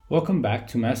Welcome back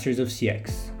to Masters of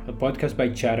CX, a podcast by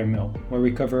Chattermill, where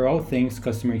we cover all things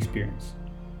customer experience.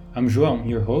 I'm João,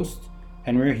 your host,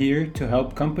 and we're here to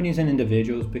help companies and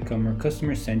individuals become more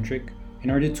customer-centric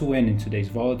in order to win in today's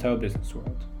volatile business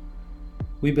world.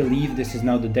 We believe this is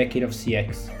now the decade of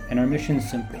CX, and our mission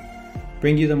is simple: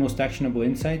 bring you the most actionable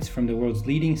insights from the world's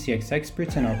leading CX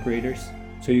experts and operators,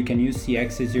 so you can use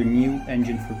CX as your new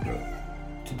engine for growth.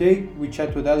 Today, we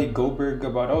chat with Ali Goldberg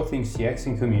about all things CX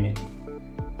and community.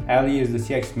 Ali is the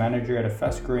CX manager at a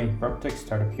fast-growing PropTech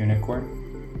startup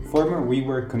unicorn, former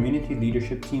WeWork community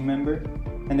leadership team member,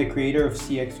 and the creator of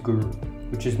CX Guru,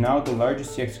 which is now the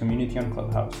largest CX community on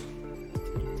Clubhouse.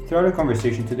 Throughout our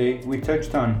conversation today, we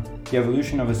touched on the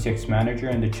evolution of a CX manager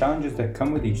and the challenges that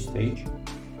come with each stage,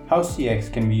 how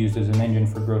CX can be used as an engine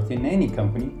for growth in any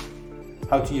company,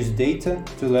 how to use data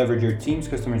to leverage your team's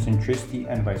customer centricity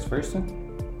and vice versa,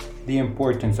 the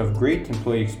importance of great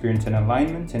employee experience and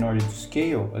alignment in order to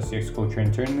scale a CX culture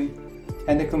internally,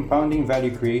 and the compounding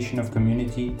value creation of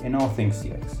community in all things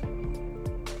CX.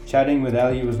 Chatting with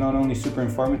Ali was not only super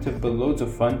informative, but loads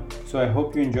of fun, so I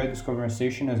hope you enjoyed this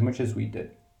conversation as much as we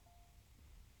did.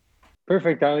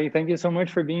 Perfect, Ali. Thank you so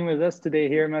much for being with us today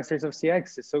here at Masters of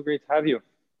CX. It's so great to have you.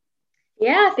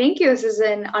 Yeah, thank you. This is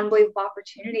an unbelievable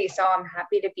opportunity. So I'm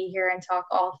happy to be here and talk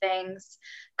all things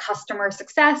customer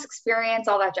success, experience,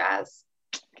 all that jazz.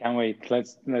 Can't wait.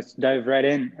 Let's dive right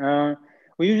in.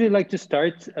 We usually like to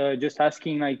start just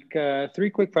asking three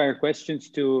quick fire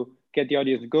questions to get the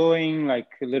audience going, like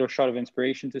a little shot of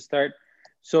inspiration to start.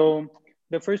 So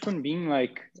the first one being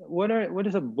what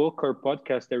is a book or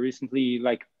podcast that recently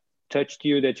touched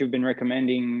you that you've been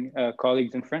recommending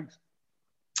colleagues and friends?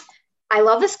 I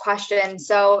love this question.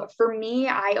 So for me,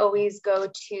 I always go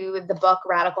to the book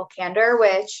Radical Candor,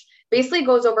 which basically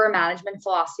goes over a management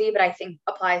philosophy, but I think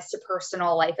applies to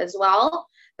personal life as well.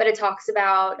 But it talks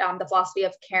about the philosophy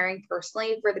of caring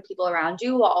personally for the people around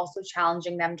you while also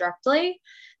challenging them directly.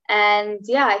 And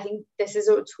yeah, I think this is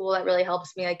a tool that really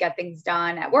helps me get things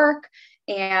done at work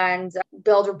and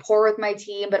build rapport with my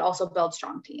team, but also build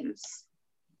strong teams.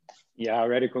 Yeah,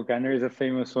 Radical Candor is a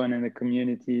famous one in the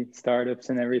community, startups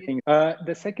and everything.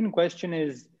 The second question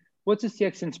is, what's a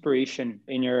CX inspiration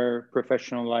in your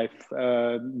professional life,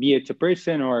 be it a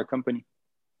person or a company?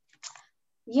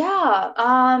 Yeah,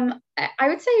 I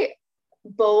would say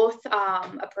both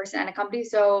a person and a company.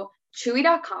 So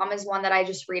Chewy.com is one that I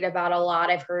just read about a lot.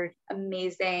 I've heard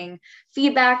amazing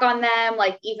feedback on them.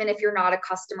 Even if you're not a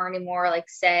customer anymore,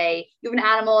 say you have an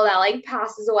animal that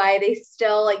passes away, they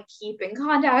still keep in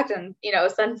contact and,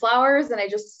 send flowers. And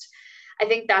I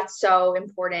think that's so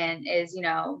important is,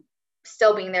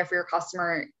 still being there for your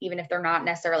customer, even if they're not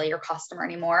necessarily your customer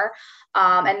anymore.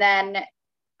 And then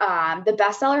the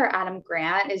bestseller, Adam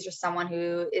Grant, is just someone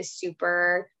who is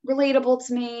super relatable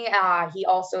to me. He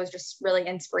also is just really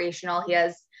inspirational. He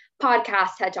has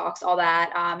podcasts, TED Talks, all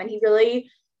that. And he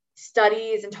really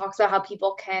studies and talks about how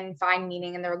people can find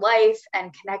meaning in their life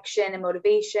and connection and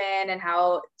motivation and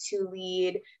how to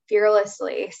lead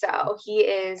fearlessly. So he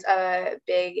is a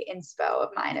big inspo of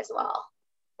mine as well.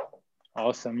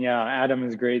 Awesome. Yeah, Adam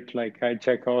is great. I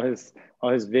check all his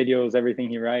videos, everything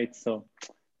he writes. So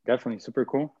definitely super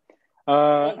cool.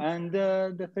 And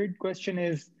the third question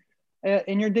is,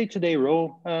 in your day-to-day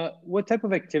role, what type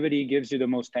of activity gives you the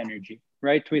most energy,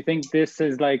 right? We think this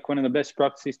is one of the best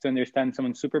proxies to understand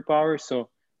someone's superpower. So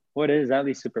what is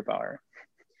Ali's superpower?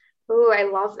 Oh, I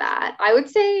love that. I would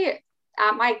say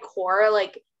at my core,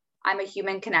 I'm a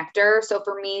human connector. So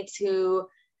for me to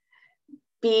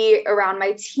be around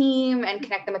my team and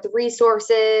connect them with the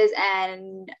resources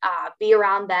and be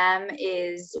around them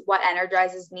is what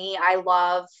energizes me. I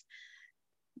love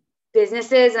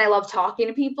businesses and I love talking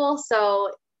to people.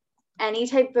 So any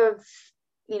type of,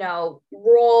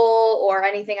 role or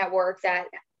anything at work that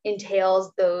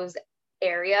entails those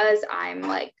areas, I'm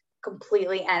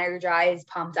completely energized,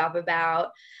 pumped up about.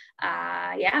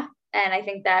 Yeah. And I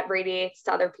think that radiates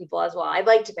to other people as well. I'd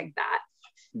like to think that.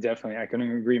 Definitely. I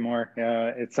couldn't agree more.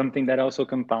 It's something that also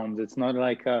compounds. It's not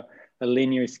a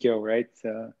linear skill, right?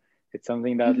 It's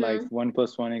something that 1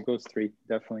 + 1 = 3,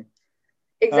 definitely.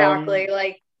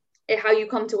 Exactly. How you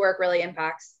come to work really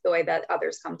impacts the way that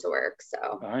others come to work.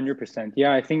 So 100%.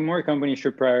 Yeah, I think more companies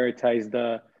should prioritize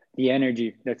the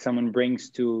energy that someone brings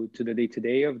to the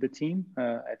day-to-day of the team.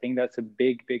 I think that's a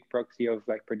big proxy of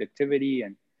productivity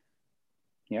and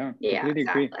completely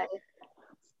exactly. agree.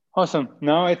 Awesome.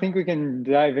 Now I think we can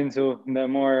dive into the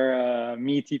more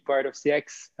meaty part of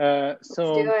CX. Let's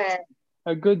do it.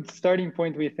 A good starting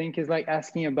point, we think, is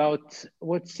asking about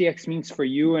what CX means for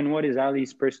you and what is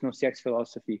Ali's personal CX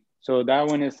philosophy. So that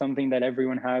one is something that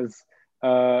everyone has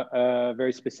a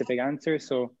very specific answer.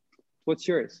 So What's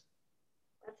yours?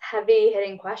 That's heavy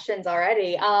hitting questions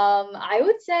already. I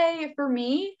would say for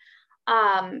me,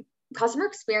 customer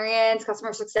experience,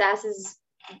 customer success is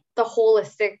the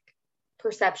holistic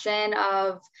perception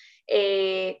of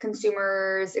a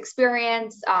consumer's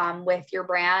experience with your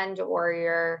brand or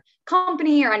your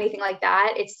company or anything like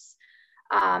that. It's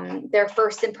their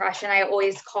first impression. I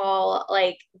always call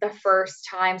like the first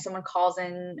time someone calls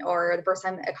in or the first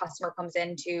time a customer comes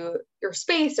into your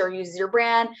space or uses your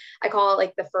brand, I call it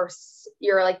like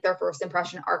you're like their first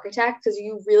impression architect, because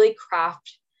you really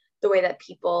craft the way that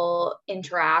people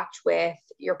interact with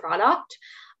your product.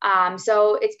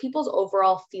 So it's people's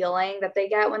overall feeling that they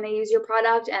get when they use your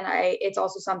product. And it's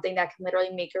also something that can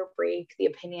literally make or break the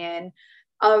opinion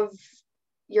of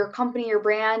your company, your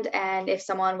brand, and if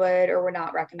someone would or would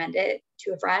not recommend it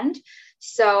to a friend.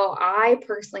 So I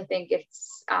personally think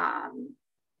it's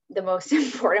the most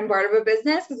important part of a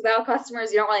business, because without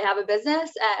customers, you don't really have a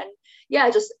business. And yeah,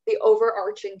 just the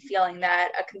overarching feeling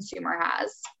that a consumer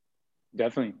has.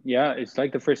 Definitely. Yeah, it's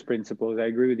like the first principles. I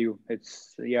agree with you.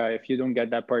 It's, yeah, if you don't get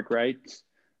that part right,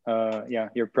 yeah,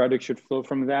 your product should flow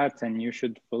from that and you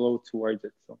should flow towards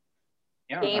it. So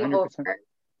yeah, Game 100%. over.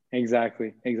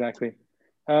 Exactly, exactly.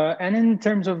 And in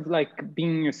terms of like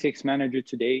being a CX manager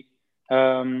today,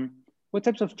 what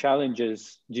types of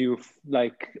challenges do you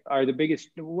like are the biggest,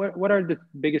 what are the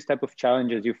biggest type of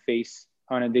challenges you face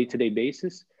on a day-to-day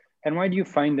basis? And why do you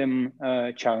find them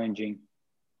challenging?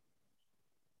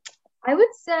 I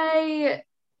would say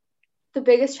the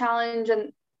biggest challenge,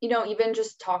 and even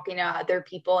just talking to other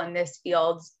people in this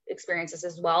field's experiences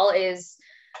as well, is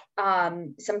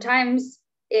sometimes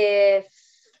if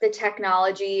the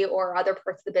technology or other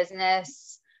parts of the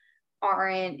business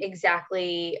aren't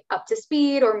exactly up to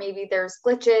speed, or maybe there's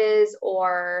glitches,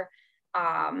 or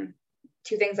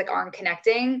two things like aren't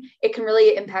connecting, it can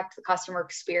really impact the customer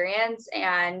experience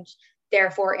and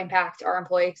therefore impact our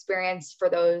employee experience for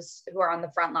those who are on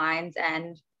the front lines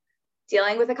and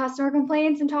dealing with the customer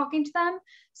complaints and talking to them.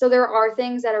 So there are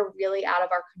things that are really out of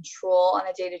our control on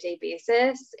a day-to-day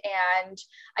basis. And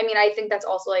I mean, I think that's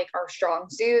also like our strong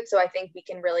suit. So I think we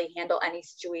can really handle any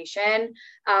situation.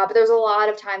 But there's a lot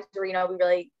of times where, we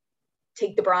really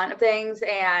take the brunt of things.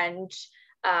 And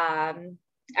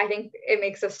I think it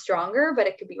makes us stronger, but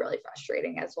it could be really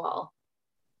frustrating as well.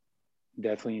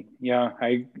 Definitely. Yeah,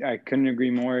 I couldn't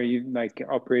agree more. You like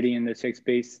operating in the CX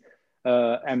space,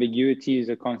 ambiguity is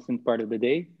a constant part of the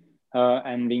day.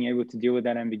 And being able to deal with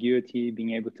that ambiguity,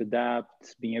 being able to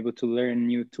adapt, being able to learn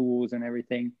new tools and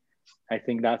everything. I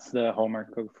think that's the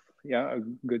hallmark of, yeah, a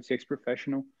good CX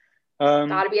professional.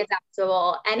 Got to be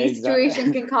adaptable. Any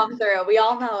situation can come through. We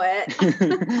all know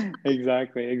it.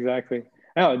 Exactly, exactly.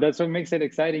 Oh, that's what makes it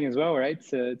exciting as well, right?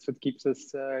 So it's what keeps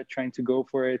us trying to go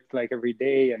for it like every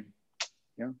day, and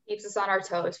yeah, keeps us on our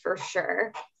toes for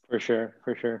sure. For sure,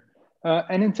 for sure.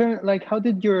 And in turn, like, how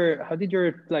did your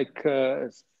like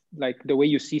the way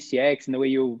you see CX and the way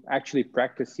you actually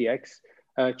practice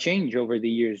CX change over the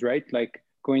years, right? Like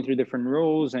going through different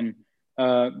roles, and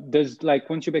does like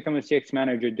once you become a CX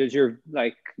manager, does your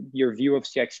view of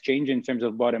CX change in terms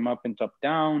of bottom up and top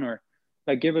down, or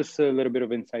like give us a little bit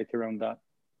of insight around that?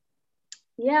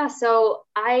 Yeah, so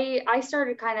I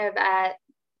started kind of at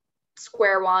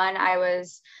square one. I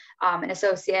was an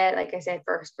associate, like I said,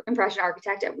 first impression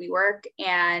architect at WeWork,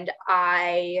 and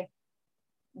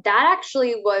that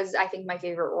actually was, I think, my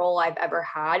favorite role I've ever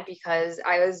had, because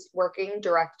I was working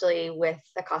directly with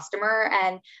the customer.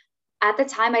 And at the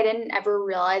time, I didn't ever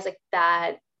realize like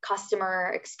that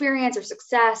customer experience or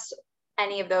success,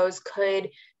 any of those could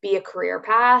be a career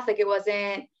path. Like it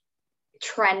wasn't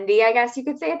trendy, I guess you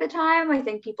could say at the time. I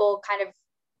think people kind of,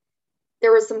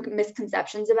 there was some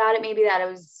misconceptions about it, maybe that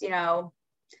it was,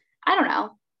 I don't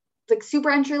know, like super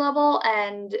entry level.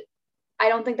 And I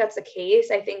don't think that's the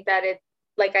case. I think that it,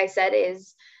 like I said,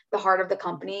 is the heart of the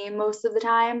company most of the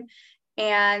time.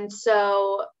 And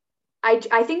so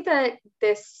I think that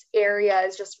this area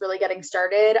is just really getting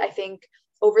started. I think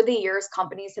over the years,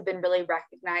 companies have been really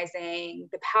recognizing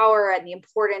the power and the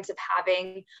importance of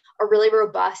having a really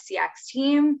robust CX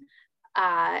team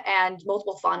and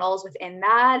multiple funnels within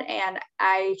that. And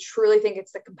I truly think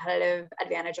it's the competitive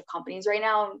advantage of companies right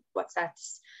now, what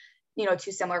sets,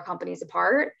 two similar companies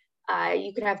apart.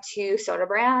 You can have two soda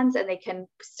brands and they can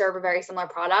serve a very similar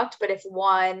product, but if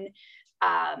one,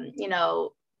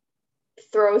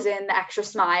 throws in the extra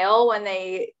smile when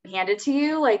they hand it to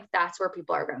you, like that's where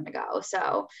people are going to go.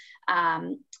 So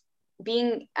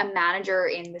being a manager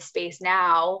in the space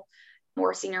now,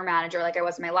 more senior manager like I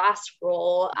was in my last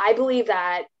role, I believe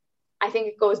that I think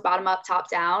it goes bottom up, top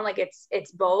down. Like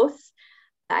it's both.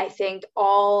 I think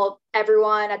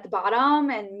everyone at the bottom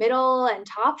and middle and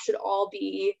top should all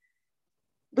be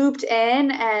looped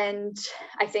in. And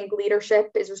I think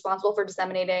leadership is responsible for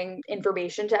disseminating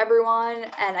information to everyone.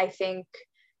 And I think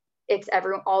it's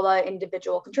all the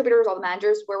individual contributors, all the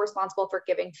managers, we're responsible for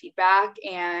giving feedback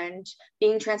and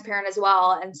being transparent as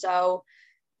well. And so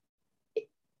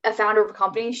a founder of a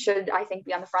company should, I think,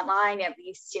 be on the front line at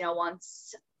least,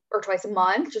 once or twice a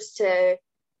month, just to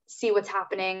see what's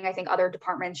happening. I think other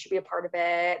departments should be a part of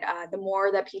it. The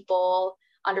more that people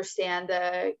understand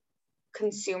the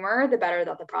consumer, the better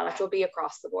that the product will be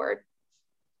across the board.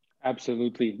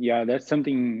 Absolutely. Yeah, that's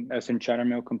something us in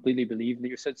Chattermill completely believe.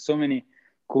 You said so many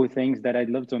cool things that I'd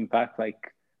love to unpack. Like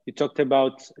you talked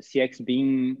about CX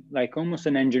being like almost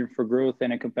an engine for growth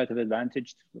and a competitive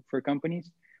advantage for companies.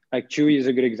 Like Chewy is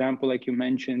a good example, like you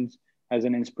mentioned, as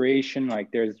an inspiration.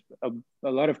 Like there's a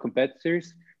lot of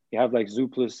competitors. You have like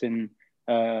Zooplus in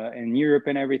Europe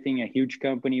and everything, a huge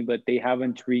company, but they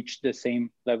haven't reached the same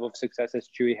level of success as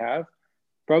Chewy have,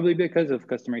 probably because of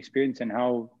customer experience and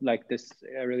how like this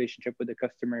relationship with the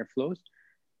customer flows.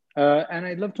 And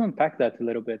I'd love to unpack that a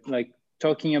little bit, like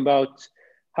talking about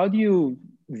how do you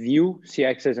view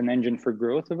CX as an engine for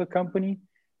growth of a company?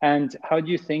 And how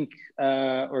do you think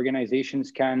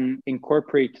organizations can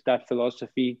incorporate that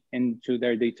philosophy into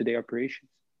their day-to-day operations?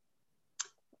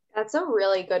 That's a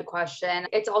really good question.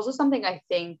 It's also something I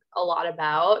think a lot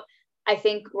about. I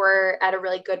think we're at a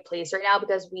really good place right now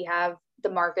because we have the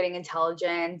marketing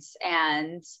intelligence,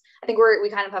 and I think we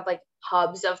kind of have like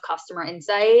hubs of customer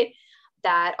insight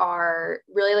that are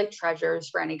really like treasures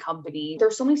for any company.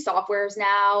 There's so many softwares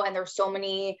now, and there's so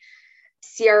many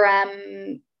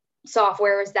CRM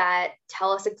softwares that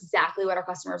tell us exactly what our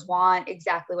customers want,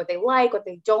 exactly what they like, what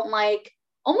they don't like,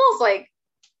 almost like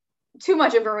too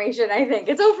much information. I think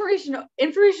it's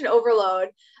information overload.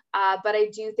 But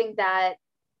I do think that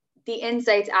the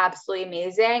insight's absolutely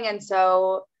amazing. And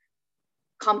so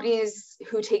companies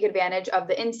who take advantage of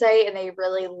the insight and they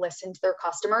really listen to their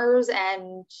customers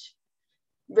and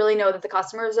really know that the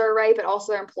customers are right, but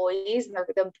also their employees and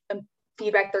the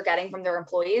feedback they're getting from their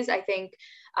employees, I think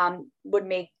would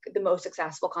make the most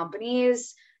successful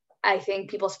companies. I think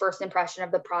people's first impression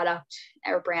of the product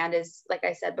or brand is, like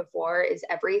I said before, is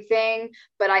everything.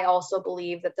 But I also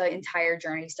believe that the entire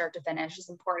journey, start to finish, is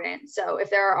important. So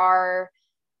if there are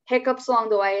hiccups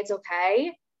along the way, it's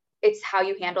okay. It's how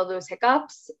you handle those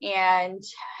hiccups and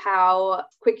how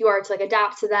quick you are to like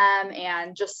adapt to them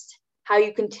and just how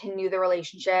you continue the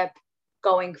relationship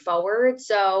going forward.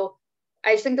 So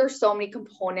I just think there's so many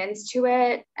components to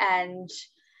it, and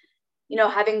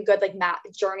having good like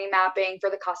journey mapping for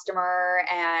the customer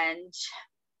and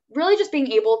really just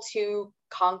being able to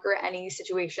conquer any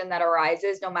situation that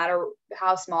arises, no matter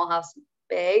how small, how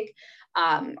big,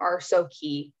 are so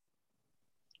key.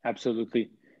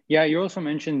 Absolutely. Yeah, you also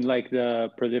mentioned like the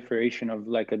proliferation of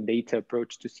like a data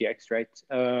approach to CX, right?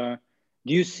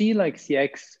 Do you see like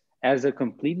CX as a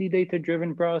completely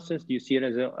data-driven process? Do you see it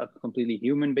as a completely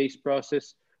human-based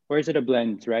process, or is it a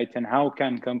blend, right? And how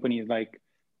can companies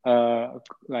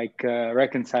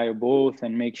reconcile both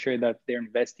and make sure that they're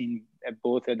investing at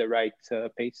both at the right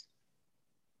pace?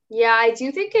 Yeah, I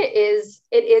do think it is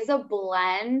a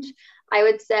blend. I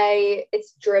would say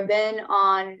it's driven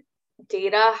on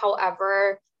data.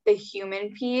 However, the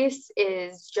human piece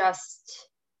is just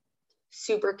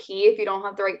super key. If you don't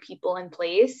have the right people in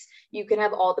place, you can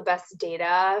have all the best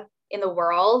data in the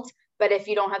world, but if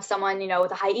you don't have someone,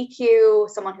 with a high EQ,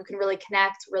 someone who can really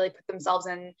connect, really put themselves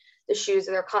in the shoes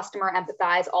of their customer,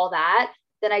 empathize, all that,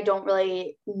 then I don't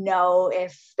really know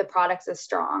if the product's as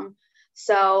strong.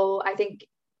 So I think,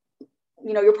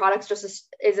 your product's just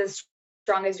is as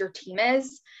strong as your team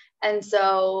is. And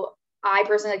so I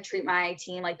personally treat my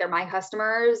team like they're my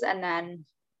customers. And then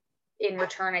in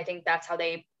return, I think that's how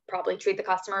they probably treat the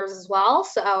customers as well.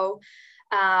 So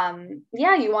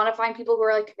you want to find people who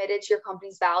are like committed to your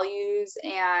company's values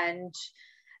and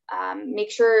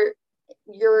make sure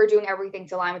you're doing everything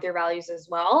to align with your values as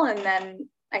well. And then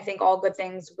I think all good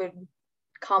things would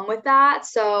come with that.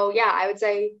 So yeah, I would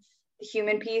say the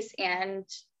human piece and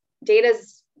data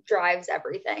drives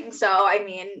everything. So I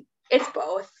mean, it's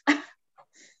both.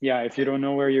 Yeah, if you don't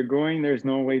know where you're going, there's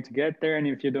no way to get there. And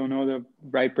if you don't know the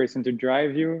right person to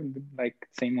drive you, like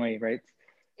same way, right?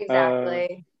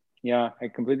 Exactly. Yeah, I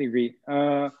completely agree.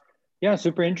 Yeah,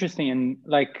 super interesting. And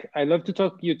like, I love to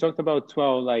talk, you talked about,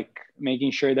 well, like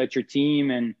making sure that your team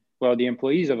and, well, the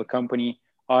employees of a company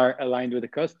are aligned with the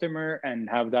customer and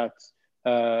have that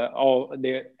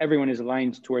everyone is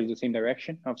aligned towards the same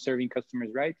direction of serving customers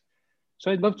right. So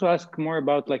I'd love to ask more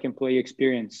about like employee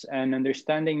experience and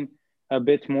understanding a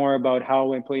bit more about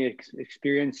how employee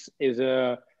experience is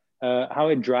how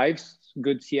it drives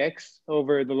good CX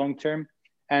over the long term,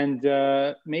 and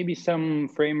maybe some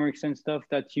frameworks and stuff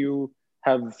that you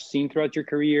have seen throughout your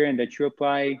career and that you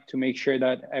apply to make sure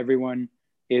that everyone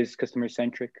is customer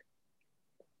centric.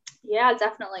 Yeah,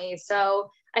 definitely. So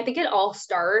I think it all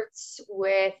starts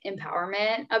with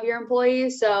empowerment of your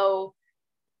employees. So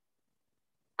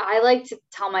I like to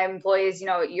tell my employees,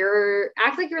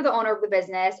 act like you're the owner of the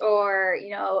business, or,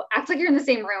 act like you're in the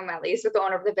same room at least with the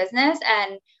owner of the business,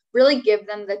 and really give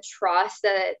them the trust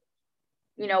that,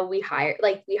 we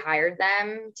hired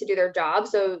them to do their job.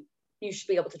 So you should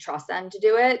be able to trust them to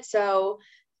do it. So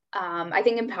I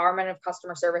think empowerment of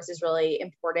customer service is really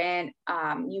important.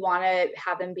 You want to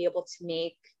have them be able to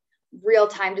make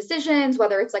real-time decisions,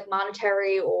 whether it's like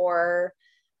monetary or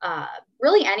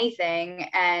really anything,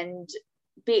 and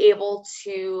be able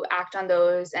to act on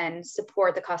those and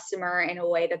support the customer in a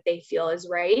way that they feel is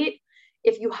right.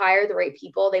 If you hire the right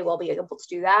people, they will be able to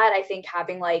do that. I think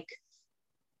having like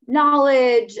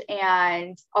knowledge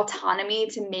and autonomy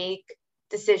to make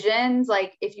decisions,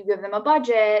 like if you give them a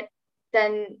budget,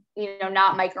 then,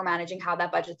 not micromanaging how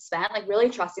that budget's spent, like really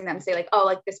trusting them to say like, oh,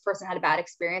 like this person had a bad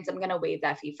experience, I'm going to waive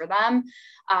that fee for them.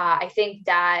 I think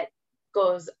that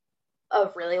goes a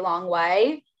really long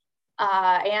way.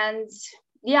 And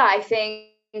yeah, I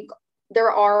think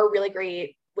there are really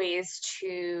great ways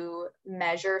to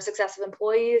measure success of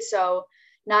employees. So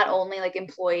not only like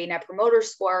employee net promoter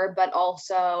score, but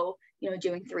also,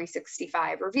 doing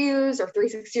 365 reviews or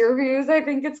 360 reviews, I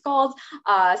think it's called.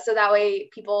 So that way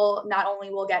people not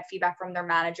only will get feedback from their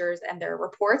managers and their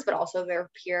reports, but also their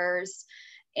peers.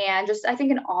 And just, I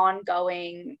think an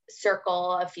ongoing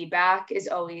circle of feedback is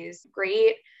always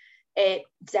great. It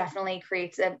definitely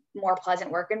creates a more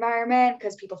pleasant work environment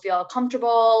because people feel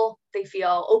comfortable, they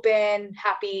feel open,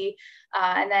 happy,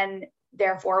 and then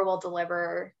therefore will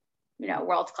deliver,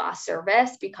 world-class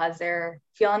service because they're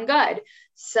feeling good.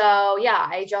 So yeah,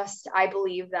 I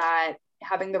believe that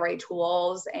having the right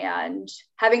tools and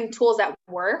having tools that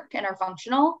work and are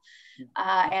functional,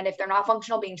 and if they're not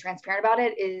functional, being transparent about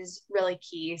it is really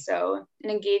key. So an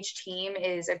engaged team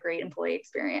is a great employee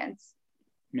experience.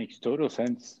 Makes total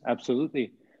sense.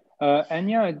 Absolutely. And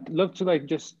yeah, I'd love to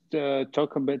just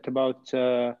talk a bit about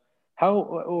how,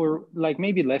 or like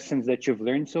maybe lessons that you've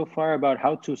learned so far about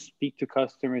how to speak to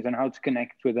customers and how to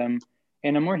connect with them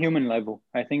in a more human level.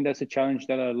 I think that's a challenge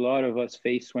that a lot of us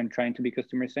face when trying to be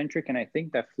customer centric. And I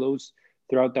think that flows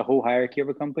throughout the whole hierarchy of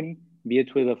a company, be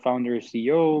it with a founder or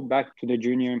CEO, back to the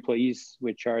junior employees,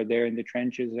 which are there in the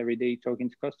trenches every day talking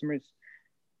to customers.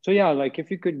 So yeah, if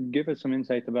you could give us some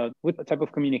insight about what type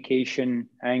of communication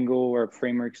angle or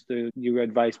frameworks do you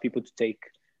advise people to take?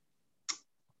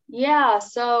 Yeah,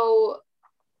 so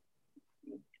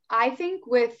I think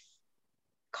with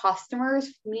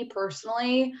customers, me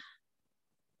personally,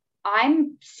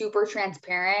 I'm super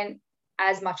transparent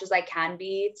as much as I can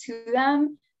be to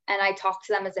them. And I talk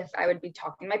to them as if I would be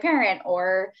talking to my parent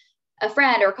or a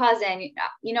friend or cousin,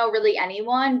 really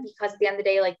anyone, because at the end of the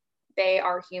day, they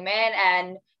are human.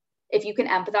 And if you can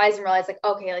empathize and realize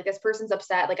okay, this person's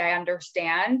upset, I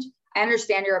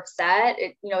understand you're upset.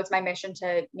 It's my mission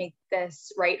to make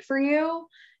this right for you.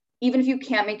 Even if you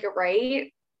can't make it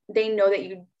right, they know that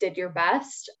you did your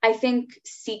best. I think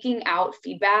seeking out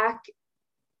feedback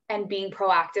and being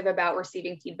proactive about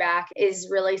receiving feedback is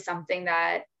really something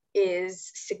that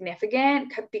is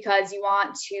significant because you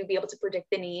want to be able to predict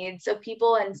the needs of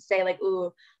people and say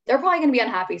ooh, they're probably going to be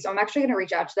unhappy. So I'm actually going to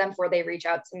reach out to them before they reach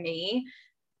out to me.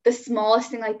 The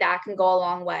smallest thing like that can go a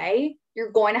long way.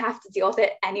 You're going to have to deal with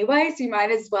it anyway. So you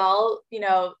might as well,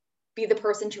 be the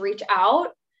person to reach out.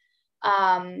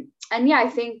 And yeah, I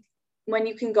think when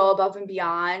you can go above and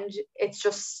beyond, it's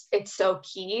so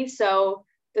key. So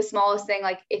the smallest thing,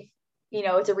 if,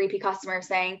 it's a repeat customer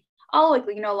saying, oh,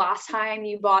 last time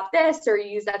you bought this or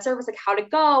you used that service, how'd it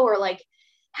go? Or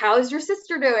how's your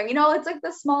sister doing? It's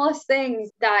the smallest things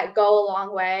that go a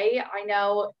long way. I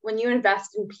know when you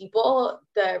invest in people,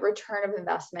 the return of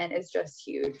investment is just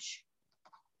huge.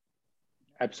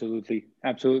 Absolutely.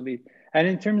 Absolutely. And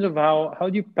in terms of how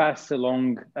do you pass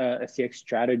along a CX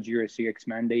strategy or a CX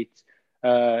mandate?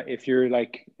 If you're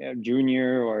a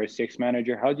junior or a CX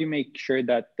manager, how do you make sure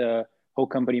that the whole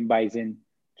company buys in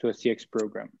to a CX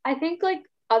program? I think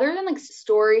other than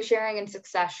story sharing and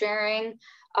success sharing,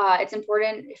 it's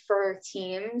important for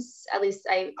teams, at least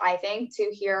I think, to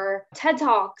hear TED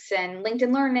Talks and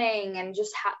LinkedIn Learning and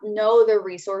just know the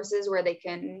resources where they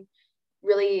can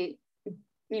really,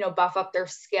 buff up their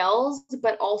skills,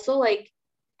 but also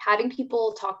having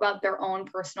people talk about their own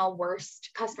personal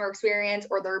worst customer experience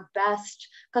or their best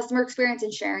customer experience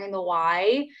and sharing the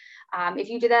why. If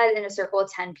you did that in a circle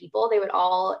of 10 people,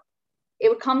 it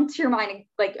would come to your mind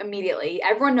like immediately.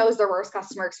 Everyone knows their worst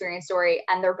customer experience story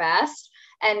and their best,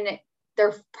 and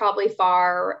they're probably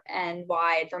far and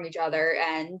wide from each other.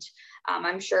 And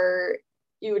I'm sure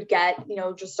you would get,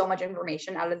 just so much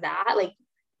information out of that. Like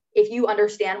if you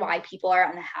understand why people are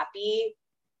unhappy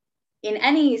in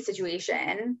any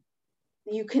situation,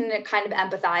 you can kind of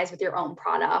empathize with your own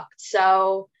product.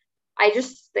 So I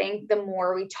just think the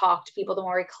more we talk to people, the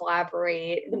more we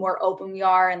collaborate, the more open we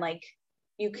are, and like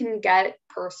you can get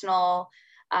personal,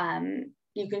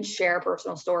 you can share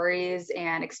personal stories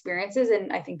and experiences.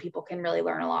 And I think people can really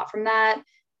learn a lot from that.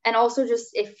 And also just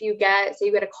if you get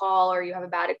a call or you have a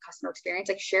bad customer experience,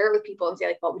 like share it with people and say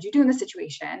like, what would you do in this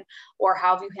situation? Or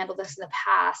how have you handled this in the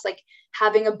past? Like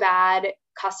having a bad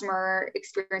customer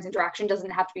experience interaction doesn't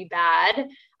have to be bad.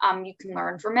 You can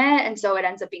learn from it. And so it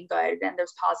ends up being good and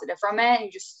there's positive from it. And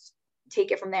you just take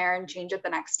it from there and change it the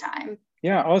next time.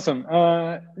 Yeah, awesome.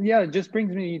 It just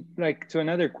brings me like to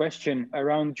another question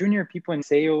around junior people in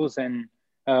sales and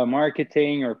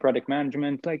marketing or product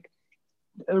management, like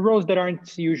roles that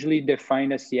aren't usually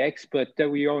defined as CX, but that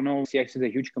we all know CX is a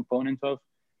huge component of.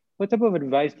 What type of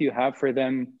advice do you have for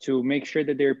them to make sure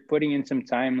that they're putting in some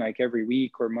time, like every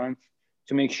week or month,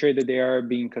 to make sure that they are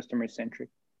being customer centric?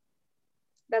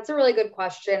 That's a really good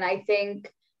question. I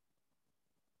think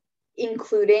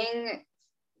including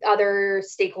other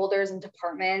stakeholders and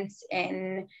departments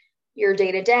in your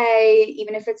day-to-day,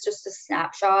 even if it's just a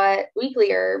snapshot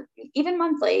weekly or even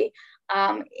monthly,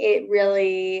 it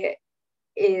really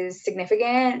is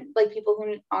significant. Like people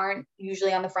who aren't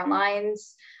usually on the front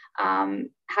lines,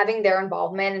 having their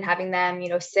involvement and having them,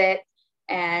 sit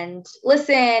and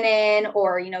listen in,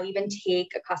 or, even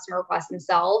take a customer request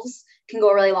themselves can go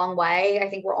a really long way. I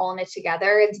think we're all in it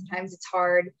together. And sometimes it's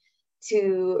hard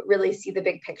to really see the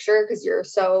big picture because you're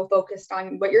so focused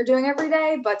on what you're doing every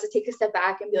day, but to take a step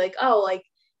back and be like, oh, like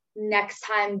next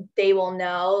time they will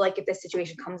know, like if this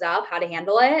situation comes up, how to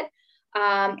handle it.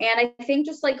 And I think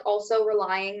just like also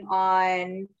relying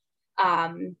on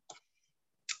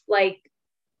like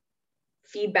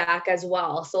feedback as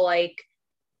well. So like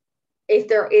if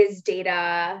there is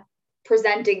data,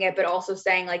 presenting it, but also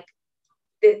saying like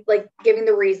giving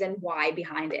the reason why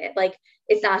behind it. Like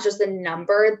it's not just a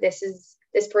number.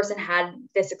 This person had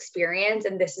this experience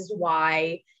and this is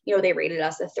why, they rated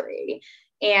us a 3,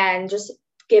 and just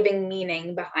giving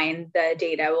meaning behind the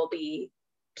data will be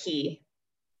key.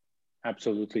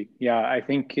 Absolutely. Yeah, I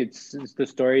think it's the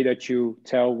story that you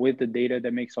tell with the data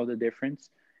that makes all the difference.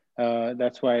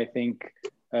 That's why I think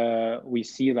we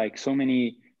see like so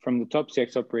many from the top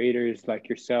CX operators like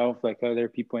yourself, like other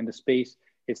people in the space.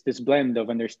 It's this blend of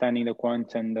understanding the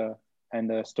quant and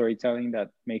the storytelling that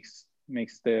makes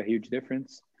the huge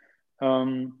difference.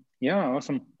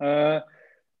 Awesome.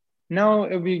 Now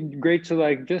it would be great to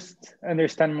like just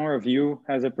understand more of you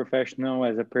as a professional,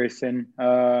 as a person.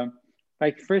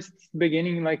 Like first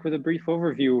beginning like with a brief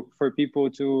overview for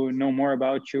people to know more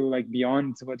about you, like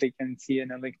beyond what they can see in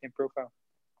a LinkedIn profile.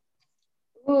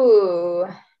 Ooh,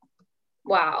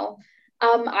 wow.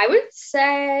 I would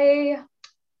say,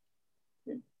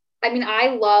 I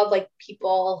love like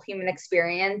people, human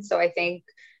experience. So I think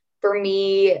for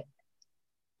me,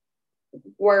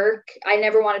 work, I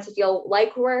never wanted to feel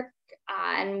like work.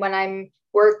 And when I'm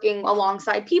working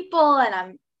alongside people and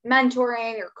I'm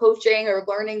mentoring or coaching or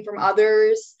learning from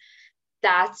others,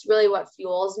 that's really what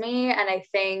fuels me. And I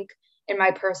think in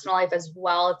my personal life as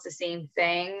well, it's the same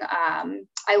thing.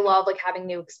 I love like having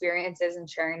new experiences and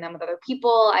sharing them with other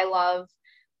people. I love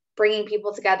bringing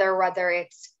people together, whether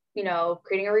it's,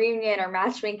 creating a reunion or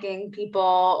matchmaking people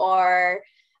or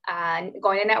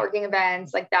going to networking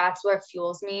events. Like that's what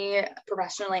fuels me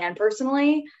professionally and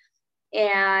personally.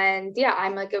 And yeah,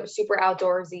 I'm like a super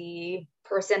outdoorsy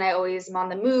person. I always am on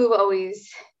the move, always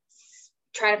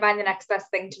trying to find the next best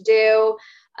thing to do.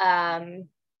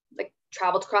 Like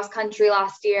traveled cross country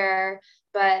last year,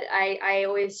 but I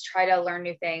always try to learn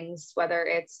new things, whether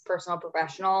it's personal,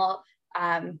 professional.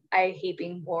 I hate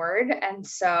being bored. And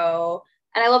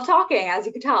I love talking, as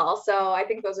you can tell. So I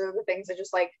think those are the things that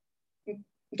just like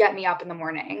get me up in the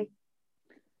morning.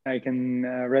 I can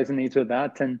resonate with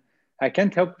that. And I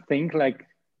can't help think like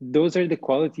those are the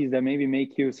qualities that maybe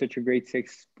make you such a great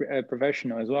CX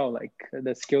professional as well. Like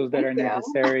the skills that are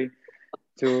necessary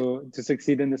to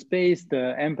succeed in the space,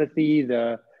 the empathy,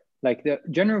 the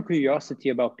general curiosity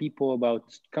about people, about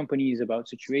companies, about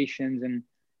situations. And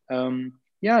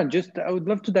I would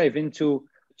love to dive into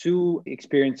 2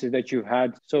 experiences that you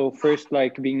had. So first,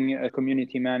 like being a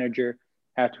community manager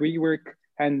at WeWork,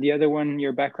 and the other one,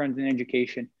 your background in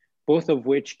education, both of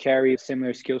which carry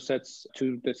similar skill sets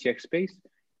to the CX space.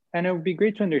 And it would be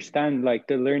great to understand like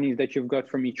the learnings that you've got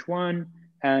from each one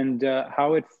and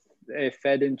how it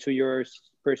fed into your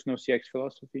personal CX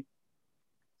philosophy.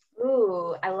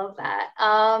 Ooh, I love that.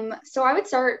 So I would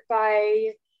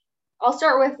I'll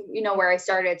start with, where I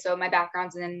started. So my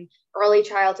background's in early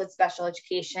childhood special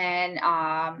education,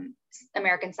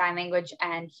 American Sign Language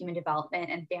and Human Development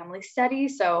and Family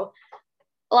Studies. So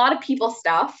a lot of people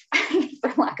stuff,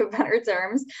 for lack of better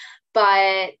terms.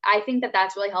 But I think that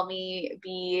that's really helped me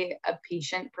be a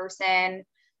patient person,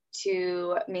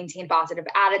 to maintain positive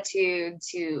attitude,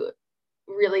 to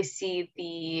really see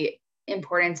the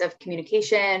importance of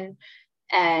communication,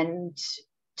 and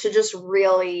to just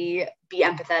really be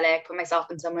empathetic, put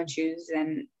myself in someone's shoes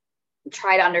and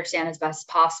try to understand as best as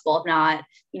possible, if not,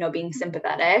 being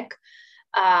sympathetic.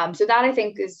 So that I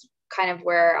think is kind of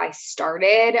where I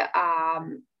started.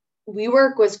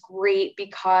 WeWork was great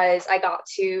because I got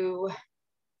to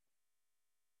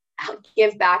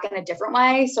give back in a different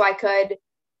way. So I could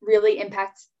really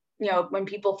impact, when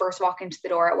people first walk into the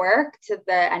door at work to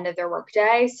the end of their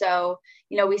workday. So,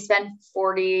 we spend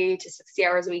 40 to 60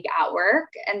 hours a week at work.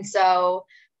 And so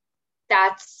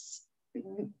that's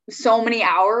so many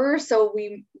hours. So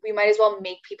we might as well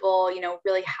make people,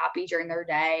 really happy during their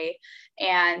day.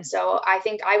 And so I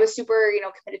think I was super,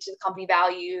 committed to the company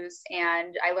values,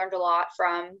 and I learned a lot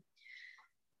from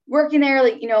working there,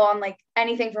 like, on like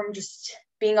anything from just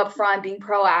being upfront, being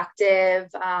proactive.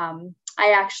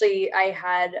 I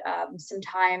had some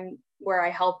time where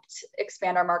I helped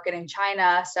expand our market in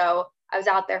China. So I was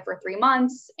out there for 3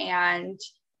 months and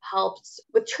helped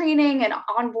with training and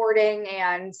onboarding,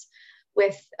 and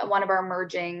with one of our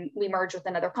we merged with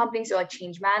another company. So like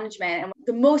change management. And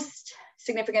the most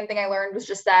significant thing I learned was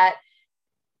just that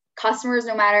customers,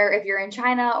 no matter if you're in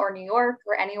China or New York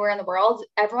or anywhere in the world,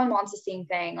 everyone wants the same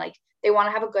thing. Like they want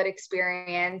to have a good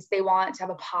experience. They want to have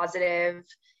a positive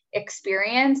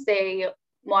experience. They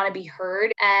want to be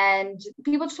heard, and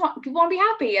people want to be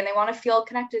happy, and they want to feel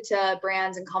connected to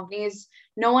brands and companies.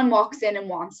 No one walks in and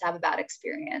wants to have a bad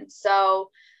experience. So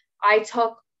I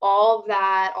took all of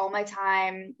that, all my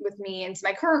time with me into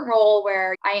my current role,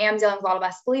 where I am dealing with a lot of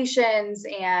escalations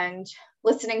and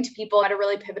listening to people at a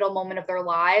really pivotal moment of their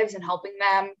lives and helping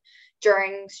them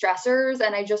during stressors.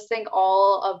 And I just think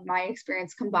all of my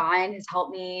experience combined has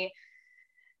helped me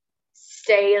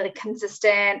stay like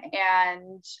consistent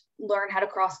and learn how to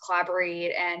cross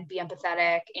collaborate and be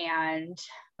empathetic and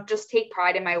just take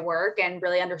pride in my work and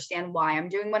really understand why I'm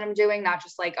doing what I'm doing, not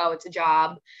just like, oh, it's a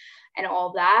job and all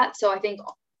of that. So I think,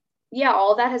 yeah,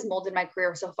 all of that has molded my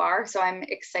career so far. So I'm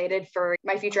excited for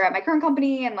my future at my current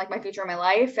company and like my future in my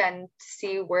life, and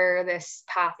see where this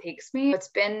path takes me. It's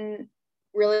been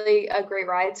really a great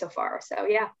ride so far. So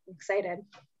yeah, I'm excited.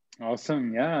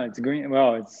 Awesome. Yeah, it's great.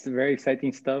 Well, it's very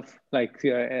exciting stuff. Like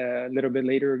a little bit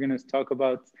later, we're going to talk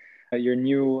about your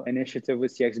new initiative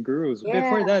with CX Gurus. Yeah.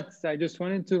 Before that, I just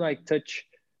wanted to like touch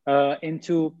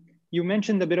into, you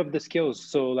mentioned a bit of the skills.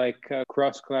 So like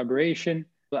cross collaboration,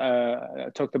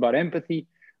 talked about empathy,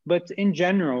 but in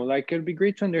general, like it'd be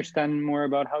great to understand more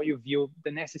about how you view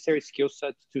the necessary skill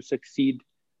sets to succeed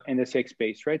in the CX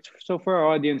space, right? So for our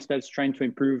audience that's trying to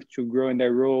improve, to grow in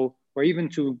their role, or even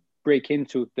to break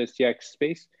into the CX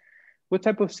space, what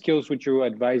type of skills would you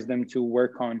advise them to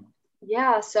work on?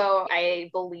 Yeah, so I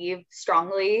believe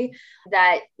strongly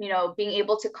that, being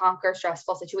able to conquer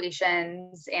stressful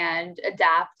situations and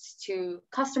adapt to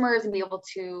customers and be able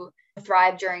to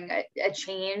thrive during a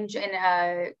change in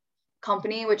a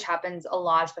company, which happens a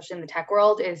lot, especially in the tech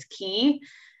world, is key.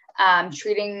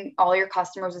 Treating all your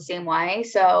customers the same way.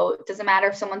 So it doesn't matter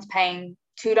if someone's paying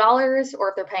 $2 or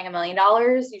if they're paying $1 million,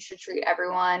 you should treat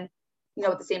everyone,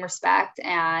 with the same respect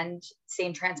and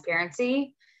same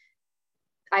transparency.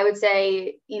 I would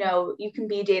say, you can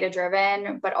be data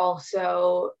driven, but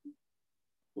also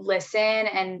listen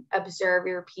and observe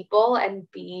your people and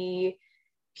be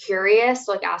curious,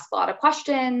 like ask a lot of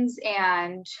questions.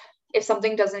 And if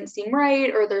something doesn't seem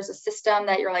right, or there's a system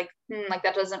that you're like, like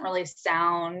that doesn't really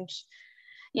sound,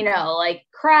 like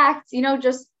correct,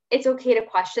 just it's okay to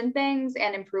question things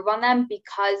and improve on them,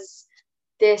 because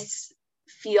this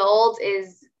field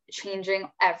is changing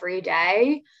every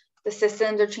day. The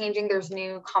systems are changing. There's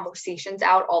new conversations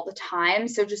out all the time.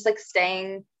 So just like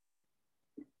staying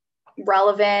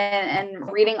relevant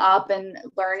and reading up and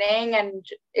learning and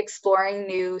exploring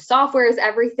new softwares,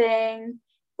 everything,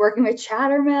 working with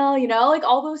Chattermill, like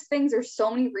all those things. There's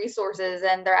so many resources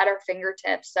and they're at our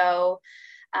fingertips. So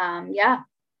yeah.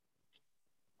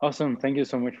 Awesome. Thank you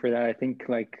so much for that. I think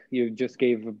like you just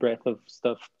gave a breadth of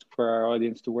stuff for our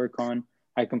audience to work on.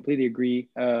 I completely agree.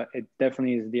 It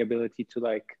definitely is the ability to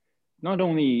like not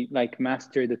only like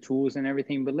master the tools and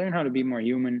everything, but learn how to be more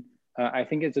human. I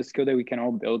think it's a skill that we can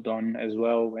all build on as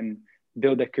well and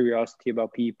build a curiosity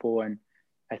about people. And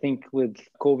I think with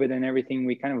COVID and everything,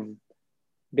 we kind of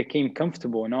became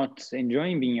comfortable, not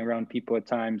enjoying being around people at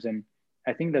times. And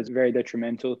I think that's very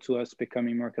detrimental to us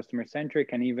becoming more customer centric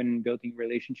and even building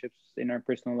relationships in our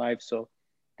personal lives. So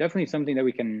definitely something that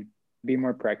we can be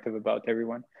more proactive about,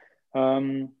 everyone.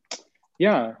 Um,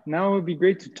 yeah, now it would be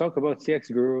great to talk about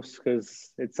CX gurus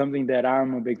because it's something that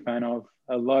I'm a big fan of.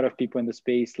 A lot of people in the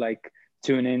space like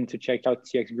tune in to check out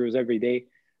CX gurus every day.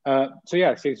 So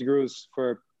yeah, CX gurus,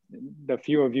 for the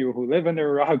few of you who live under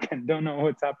a rock and don't know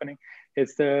what's happening,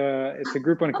 it's a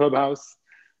group on Clubhouse.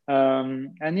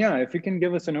 And yeah, if you can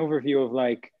give us an overview of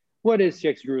like what is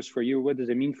CX gurus for you, what does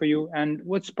it mean for you, and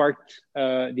what sparked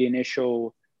the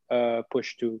initial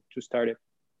push to start it.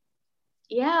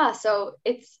 Yeah, so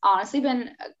it's honestly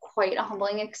been quite a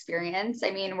humbling experience.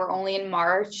 I mean, we're only in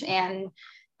March, and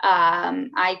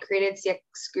I created CX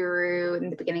Guru in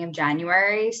the beginning of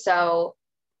January. So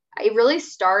it really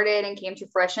started and came to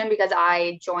fruition because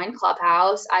I joined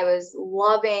Clubhouse. I was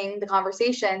loving the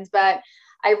conversations, but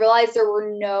I realized there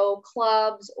were no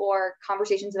clubs or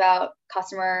conversations about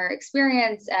customer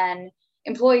experience and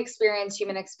employee experience,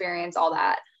 human experience, all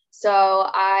that. So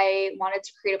I wanted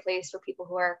to create a place for people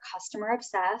who are customer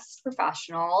obsessed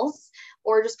professionals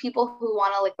or just people who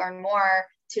want to like learn more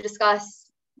to discuss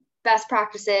best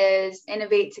practices,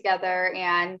 innovate together,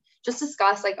 and just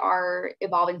discuss like our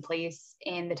evolving place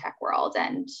in the tech world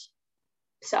and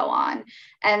so on.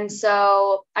 And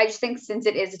so I just think since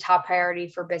it is a top priority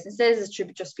for businesses, it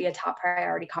should just be a top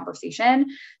priority conversation.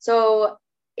 So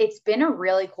it's been a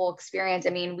really cool experience.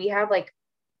 I mean, we have like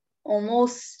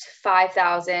almost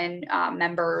 5,000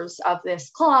 members of this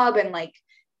club and like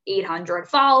 800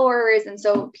 followers. And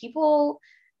so people,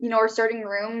 are starting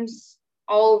rooms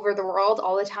all over the world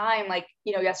all the time. Like,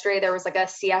 yesterday there was like a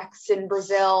CX in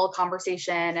Brazil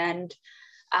conversation and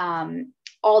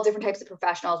all different types of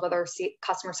professionals, whether it's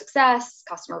customer success,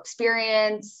 customer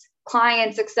experience,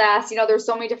 client success. There's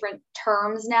so many different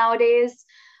terms nowadays.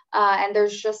 And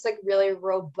there's just like really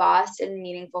robust and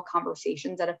meaningful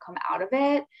conversations that have come out of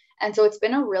it. And so it's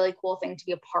been a really cool thing to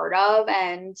be a part of.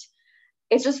 And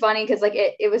it's just funny because like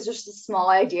it was just a small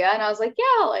idea. And I was like,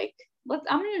 yeah, like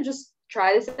I'm gonna just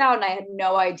try this out. And I had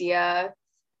no idea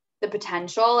the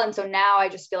potential. And so now I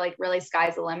just feel like really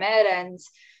sky's the limit. And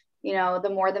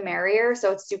the more the merrier.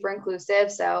 So it's super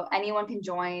inclusive. So anyone can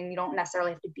join. You don't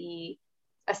necessarily have to be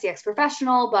a CX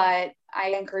professional, but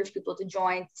I encourage people to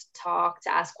join, to talk,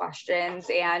 to ask questions,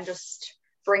 and just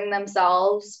bring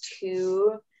themselves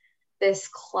to this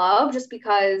club just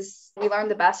because we learn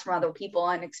the best from other people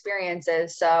and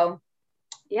experiences. So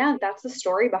yeah, that's the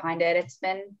story behind it. It's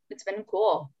been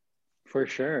cool. For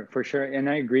sure, for sure. And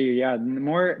I agree. Yeah.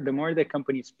 The more the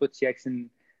companies put CX in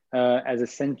as a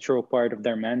central part of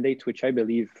their mandate, which I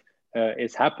believe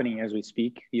is happening as we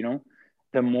speak,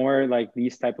 the more like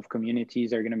these type of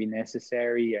communities are going to be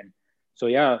necessary. And so,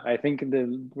 yeah, I think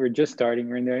we're just starting.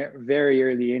 We're in the very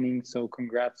early innings. So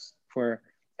congrats for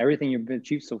everything you've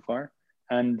achieved so far.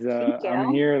 And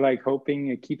I'm here like hoping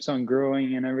it keeps on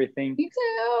growing and everything. Me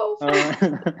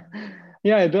too.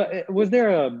 Yeah, was there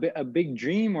a big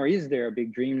dream, or is there a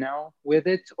big dream now with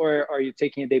it, or are you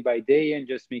taking it day by day and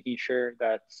just making sure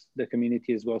that the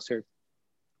community is well served?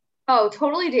 Oh,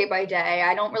 totally day by day.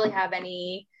 I don't really have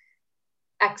any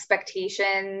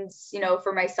expectations,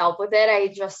 for myself with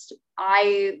it.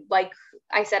 Like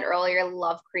I said earlier,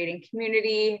 love creating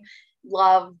community,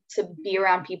 love to be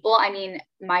around people. I mean,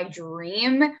 my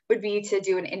dream would be to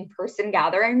do an in-person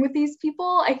gathering with these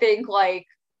people. I think like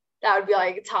that would be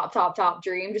like top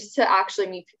dream, just to actually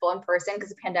meet people in person, because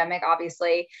the pandemic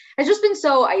obviously has just been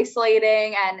so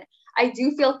isolating. And I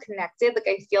do feel connected. Like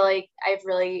I feel like I've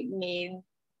really made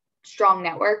strong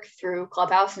network through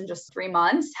Clubhouse in just 3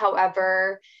 months.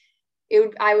 However,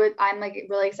 I'm like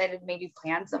really excited to maybe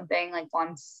plan something like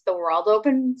once the world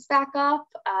opens back up.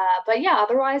 But yeah,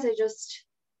 otherwise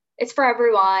it's for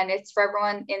everyone. It's for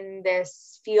everyone in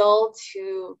this field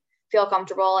to feel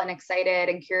comfortable and excited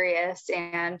and curious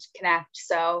and connect.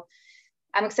 So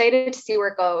I'm excited to see where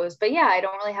it goes. But yeah, I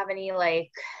don't really have any like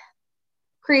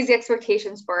crazy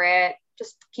expectations for it.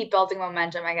 Just keep building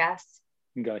momentum, I guess.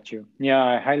 Got you. Yeah,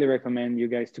 I highly recommend you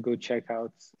guys to go check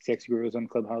out CX Gurus on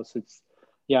Clubhouse.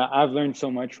 I've learned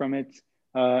so much from it.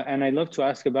 And I'd love to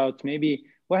ask about maybe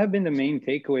what have been the main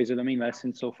takeaways or the main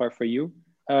lessons so far for you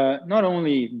not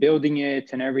only building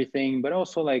it and everything, but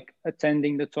also like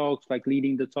attending the talks, like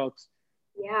leading the talks?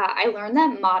 Yeah, I learned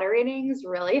that moderating is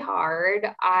really hard.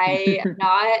 I am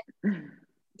not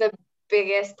the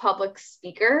biggest public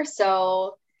speaker,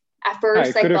 so at I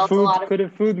first I felt a lot of, could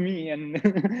have fooled me and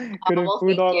could oh, have well,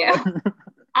 fooled thank all you. of us.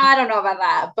 I don't know about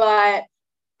that, but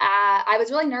I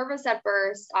was really nervous at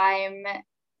first. I'm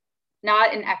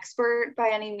not an expert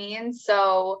by any means,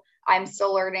 so I'm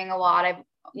still learning a lot. I've,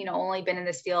 only been in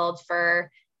this field for,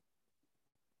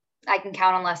 I can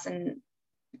count on less than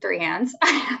three hands.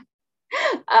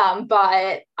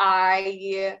 But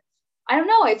I don't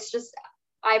know. It's just,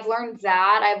 I've learned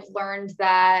that. I've learned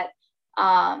that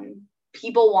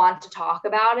people want to talk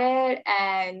about it.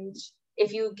 And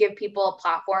if you give people a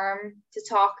platform to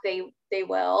talk, they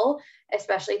will,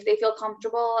 especially if they feel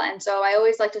comfortable. And so I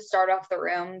always like to start off the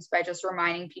rooms by just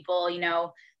reminding people,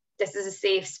 this is a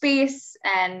safe space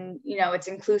and, it's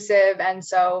inclusive. And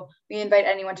so we invite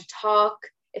anyone to talk.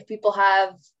 If people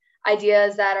have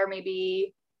ideas that are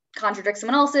maybe contradict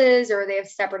someone else's or they have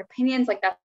separate opinions, like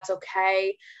that's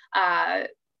okay.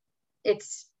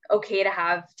 It's okay to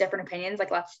have different opinions.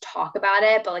 Like, let's talk about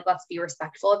it, but like, let's be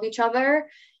respectful of each other.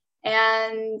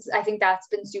 And I think that's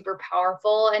been super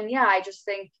powerful. And yeah, I just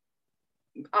think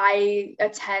I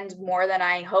attend more than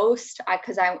I host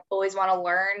because I always want to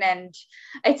learn. And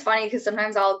it's funny because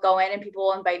sometimes I'll go in and people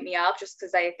will invite me up just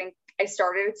because I think I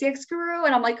started at CX Guru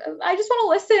and I'm like, I just want to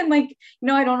listen. Like,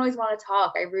 I don't always want to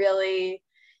talk. I really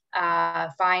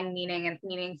find meaning and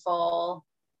meaningful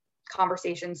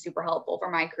conversations super helpful for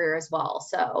my career as well.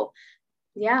 So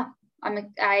yeah,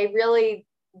 I really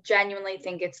genuinely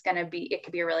think it could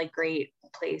be a really great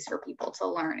place for people to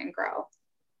learn and grow.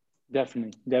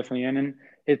 Definitely. And then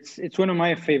it's one of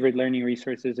my favorite learning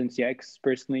resources in CX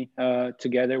personally,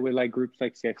 together with like groups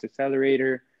like CX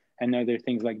Accelerator and other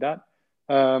things like that.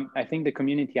 I think the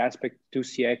community aspect to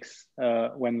CX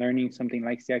when learning something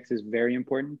like CX is very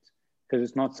important because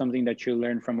it's not something that you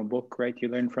learn from a book, right? You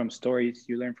learn from stories,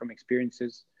 you learn from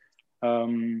experiences.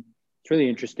 It's really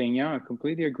interesting. Yeah, I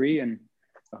completely agree. And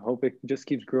I hope it just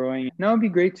keeps growing. Now it'd be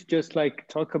great to just like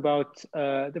talk about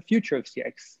the future of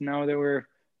CX. Now that we're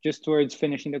just towards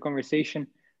finishing the conversation,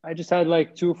 I just had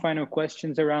like two final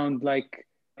questions around like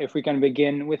if we can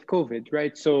begin with COVID,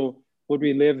 right? So what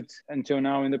we lived until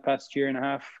now in the past year and a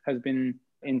half has been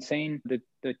insane. The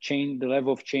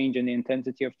level of change and the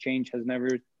intensity of change has never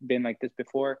been like this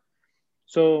before.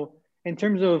 So in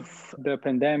terms of the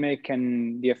pandemic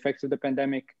and the effects of the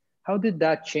pandemic, how did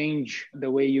that change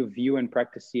the way you view and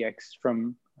practice CX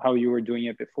from how you were doing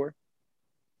it before?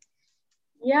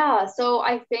 Yeah, so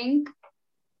I think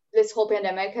this whole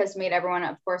pandemic has made everyone,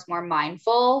 of course, more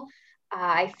mindful.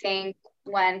 I think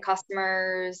when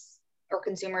customers or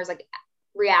consumers like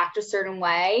react a certain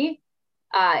way,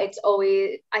 I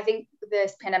think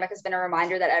this pandemic has been a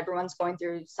reminder that everyone's going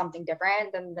through something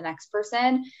different than the next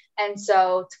person. And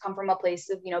so to come from a place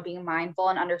of, being mindful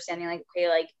and understanding like, okay,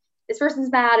 like this person's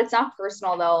bad. It's not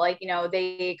personal though. Like,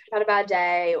 they could have had a bad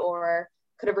day or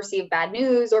could have received bad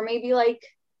news, or maybe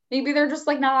they're just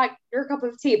like not your cup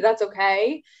of tea, but that's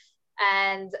okay.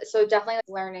 And so definitely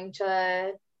learning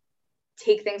to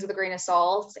take things with a grain of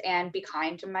salt and be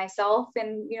kind to myself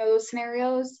in, those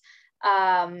scenarios.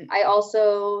 I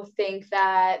also think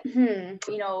that,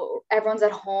 everyone's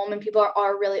at home and people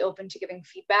are really open to giving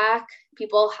feedback.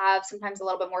 People have sometimes a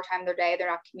little bit more time in their day. They're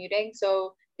not commuting.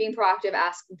 So being proactive,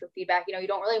 asking for feedback, you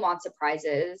don't really want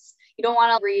surprises. You don't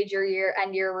want to read your year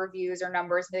reviews or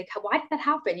numbers and be like, why did that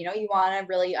happen? You want to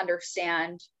really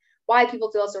understand why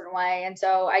people feel a certain way. And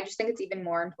so I just think it's even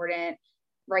more important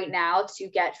right now to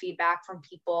get feedback from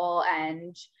people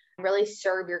and really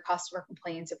serve your customer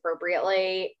complaints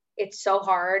appropriately. It's so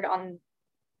hard on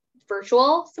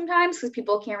virtual sometimes because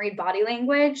people can't read body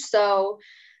language. So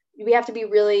we have to be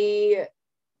really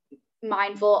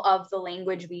mindful of the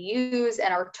language we use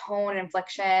and our tone and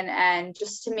inflection, and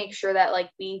just to make sure that like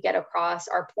we get across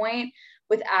our point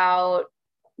without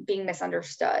being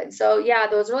misunderstood. So yeah,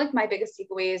 those are like my biggest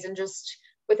takeaways. And just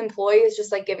with employees,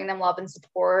 just like giving them love and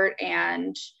support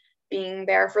and being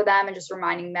there for them and just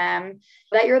reminding them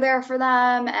that you're there for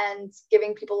them, and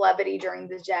giving people levity during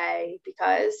the day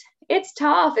because it's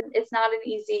tough and it's not an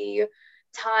easy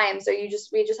time. So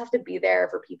we just have to be there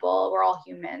for people. We're all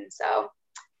human. So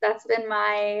that's been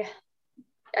my,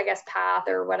 I guess, path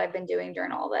or what I've been doing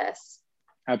during all this.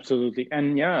 Absolutely.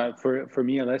 And yeah, for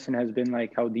me, a lesson has been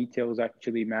like how details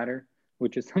actually matter,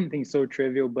 which is something so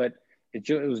trivial, but it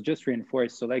was just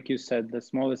reinforced. So like you said, the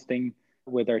smallest thing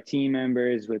with our team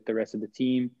members, with the rest of the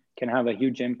team, can have a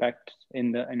huge impact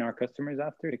in our customers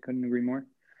after. I couldn't agree more.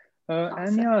 Awesome.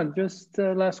 And yeah, just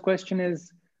last question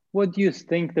is, what do you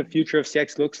think the future of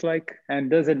CX looks like? And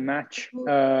does it match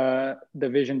the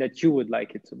vision that you would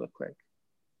like it to look like?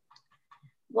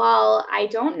 Well, I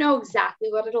don't know exactly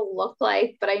what it'll look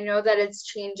like, but I know that it's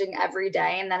changing every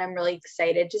day. And then I'm really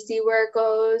excited to see where it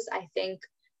goes. I think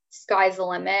sky's the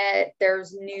limit.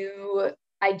 There's new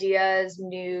ideas,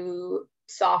 new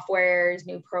softwares,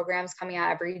 new programs coming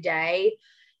out every day.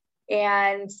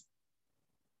 And,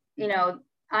 you know,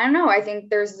 I don't know. I think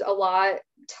there's a lot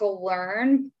to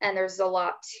learn and there's a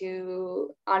lot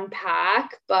to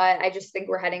unpack, but I just think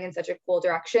we're heading in such a cool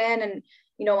direction. And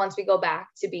once we go back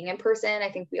to being in person,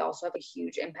 I think we also have a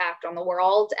huge impact on the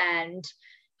world and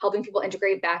helping people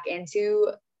integrate back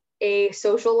into a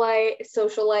social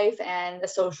life and a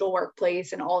social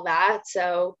workplace and all that.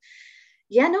 So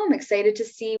yeah, no, I'm excited to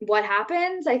see what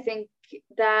happens. I think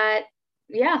that,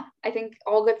 yeah, I think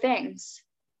all good things.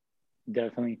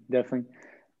 Definitely.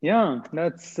 Yeah,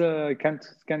 that's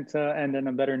can't end on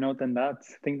a better note than that.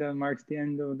 I think that marks the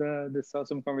end of this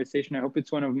awesome conversation. I hope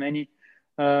it's one of many.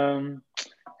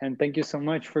 And thank you so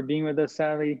much for being with us,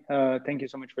 Sally. Thank you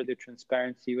so much for the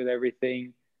transparency with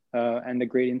everything and the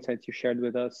great insights you shared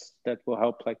with us that will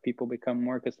help people become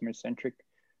more customer centric.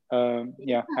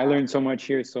 Yeah, I learned so much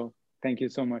here. So thank you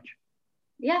so much.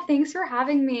 Yeah, thanks for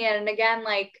having me. And again,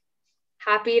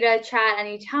 happy to chat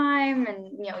anytime. And,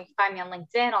 you can find me on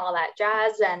LinkedIn, all that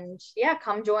jazz. And yeah,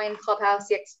 come join Clubhouse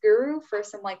CX Guru for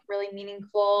some really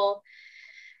meaningful,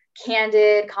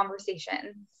 candid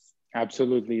conversations.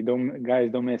 Absolutely. Don't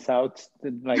miss out.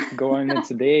 Go on it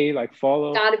today,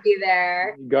 follow. Gotta be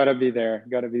there. Gotta be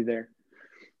there.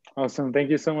 Awesome. Thank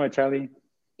you so much, Ali.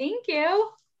 Thank you.